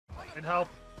Need help.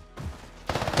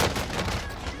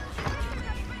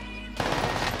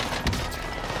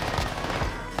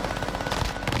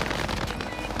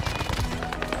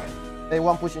 Hey,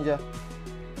 one pushing here.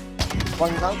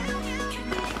 One down.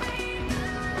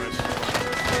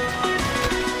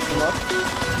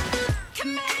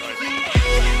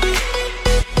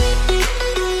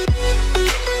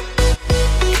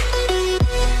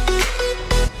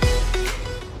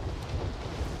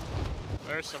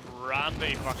 There's some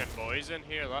randy fucking boys in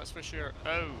here, that's for sure.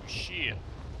 Oh shit.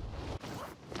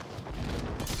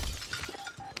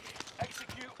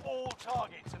 Execute all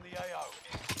targets in the AO.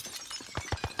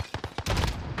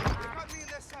 They got me in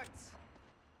their sights.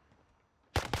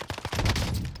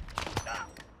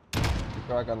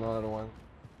 Crack another one.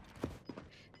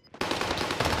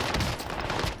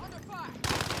 Under fire.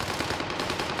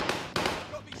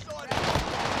 Got me sighted.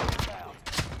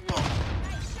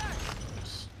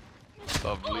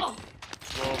 Lovely.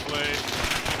 Lovely.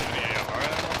 Yeah,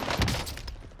 alright.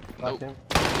 Nope.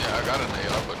 Yeah, I got an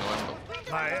AR, but no ammo.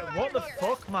 Mate, what the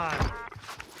fuck, man?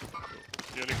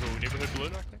 You wanna go neighborhood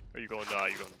loot, actually? Or you going,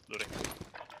 you going looting?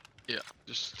 Yeah,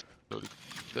 just loaded.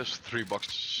 There's 3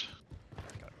 boxes.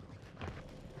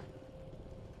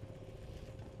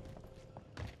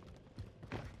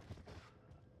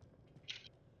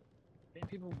 Getting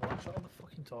people one shot all the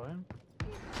fucking time.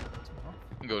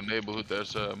 Go neighborhood,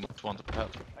 there's a most wanted pad.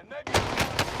 They're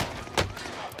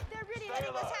ready,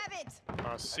 letting us have it!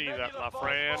 I see that, my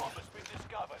friend.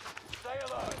 Stay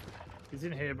alert. He's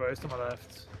in here, bro. He's to my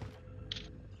left.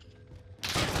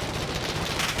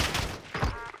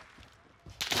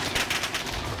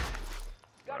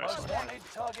 Most wanted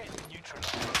target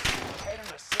neutralized. Head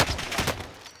on a silver.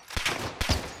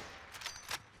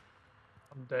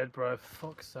 I'm dead, bro.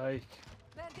 Fuck's sake.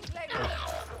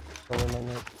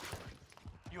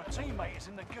 Your teammate is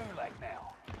in the gulag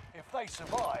now. If they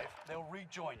survive, they'll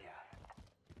rejoin you.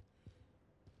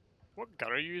 What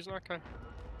gun are you using, okay?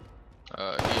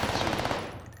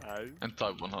 EM2 and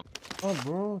Type 100. Oh,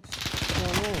 bro.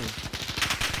 What's going on?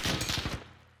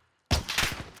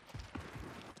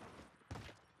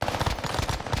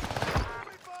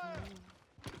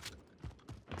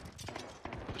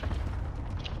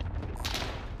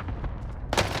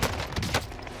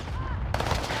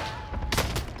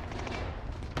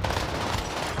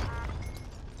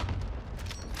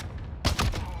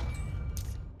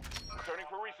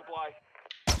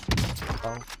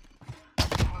 Down.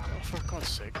 Oh, for God's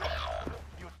sake.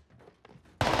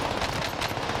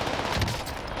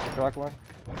 Crack one.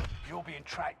 You're being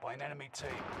tracked by an enemy team.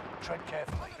 Tread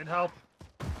carefully. Need help.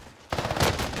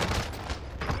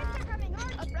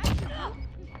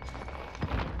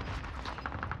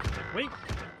 Weak.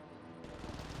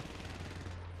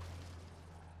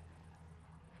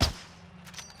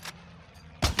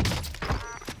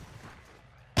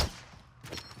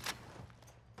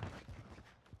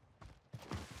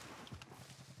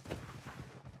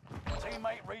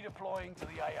 Teammate redeploying to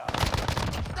the AO.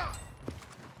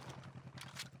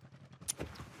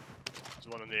 There's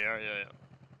one in the air, yeah.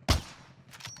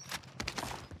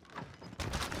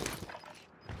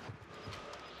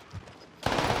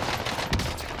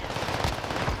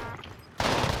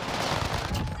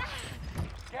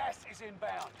 Gas is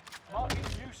inbound. Marking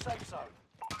new safe zone.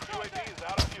 UAV is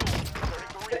out of fuel. Turning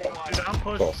for resupply. Two down,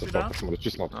 push. Просто Two так, down. почему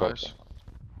чуть not Nice.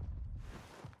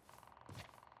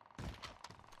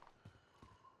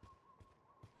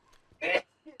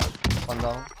 One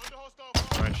down.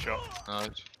 Nice shot.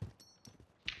 Nice.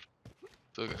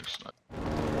 Still getting sniped.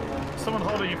 Someone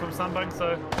holding you from sandbank,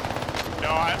 so. No,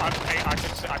 I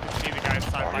can see the guy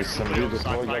inside Там like из blue, Nvidia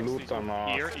side твой flanks, галют he's там,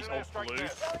 here, he's all blue.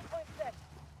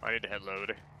 I need to head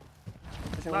load.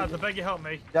 Lads, I beg you help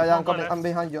me. Yeah, yeah, I'm Come on, coming. left. I'm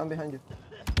behind you. I'm behind you.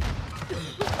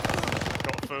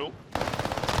 Got a fool.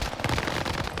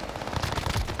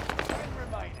 10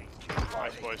 remaining.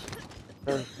 Nice, boys.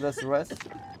 There's the rest.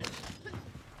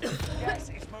 Gas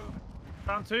is moving.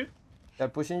 Down two. They're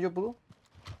pushing you, blue.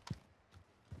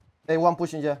 Hey, one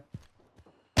pushing here.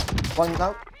 One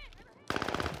down.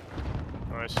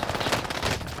 Nice.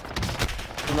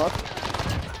 Do not.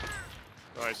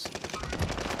 Nice.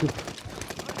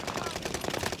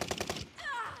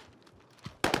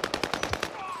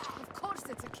 Of course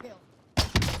it's a kill.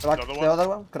 Crack Another the one. other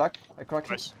one. Crack. I cracked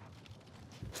him. Nice.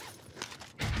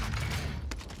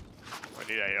 I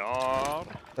need AR.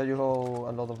 There you go.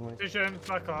 A lot of money. Vision,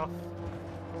 back off.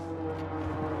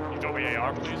 You got me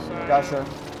AR, please? Yeah, sure.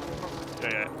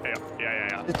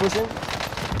 Yeah. He's pushing.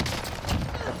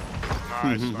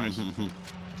 Nice, nice.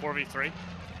 4v3.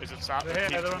 Is it sap? They're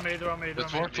here, they're on me, they're on me, they're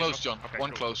That's on me. one close, John. Okay,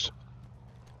 One cool. close.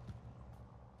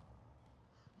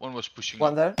 One was pushing.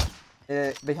 One there.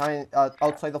 behind,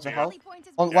 outside of the house. Rally point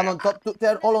is One on top. Two,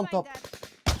 they're all on top.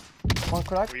 One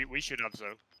crack. We should have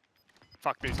zone.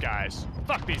 Fuck these guys.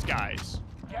 Fuck these guys.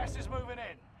 Gas is moving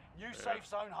in. New safe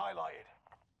zone highlighted.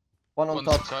 One on One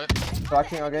top. inside.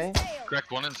 Cracking again.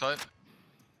 Cracked one inside.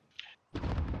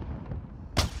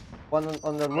 One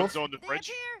on the One's roof. on the They bridge.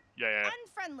 appear Yeah, yeah.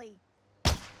 unfriendly.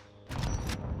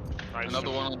 Nice. Another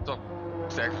one on top.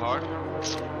 Stacked hard.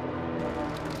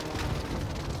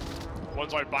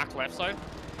 One's out back left side.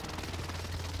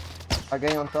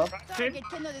 Again on top. Target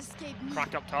cannot escape me.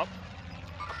 Crack up top.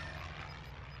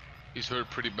 He's hurt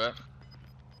pretty bad.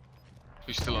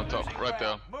 He's still on top, Losing right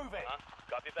there. ground. Move it.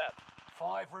 Copy that.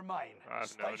 5 remain. I have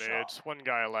Stay no sharp. nades. One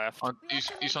guy left. On, We have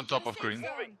to he's make on it top to of the green. safe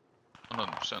zone.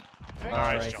 100%. Nice,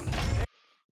 Alright.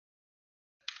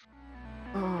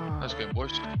 John. Nice game,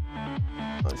 boys.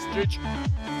 Nice. GG.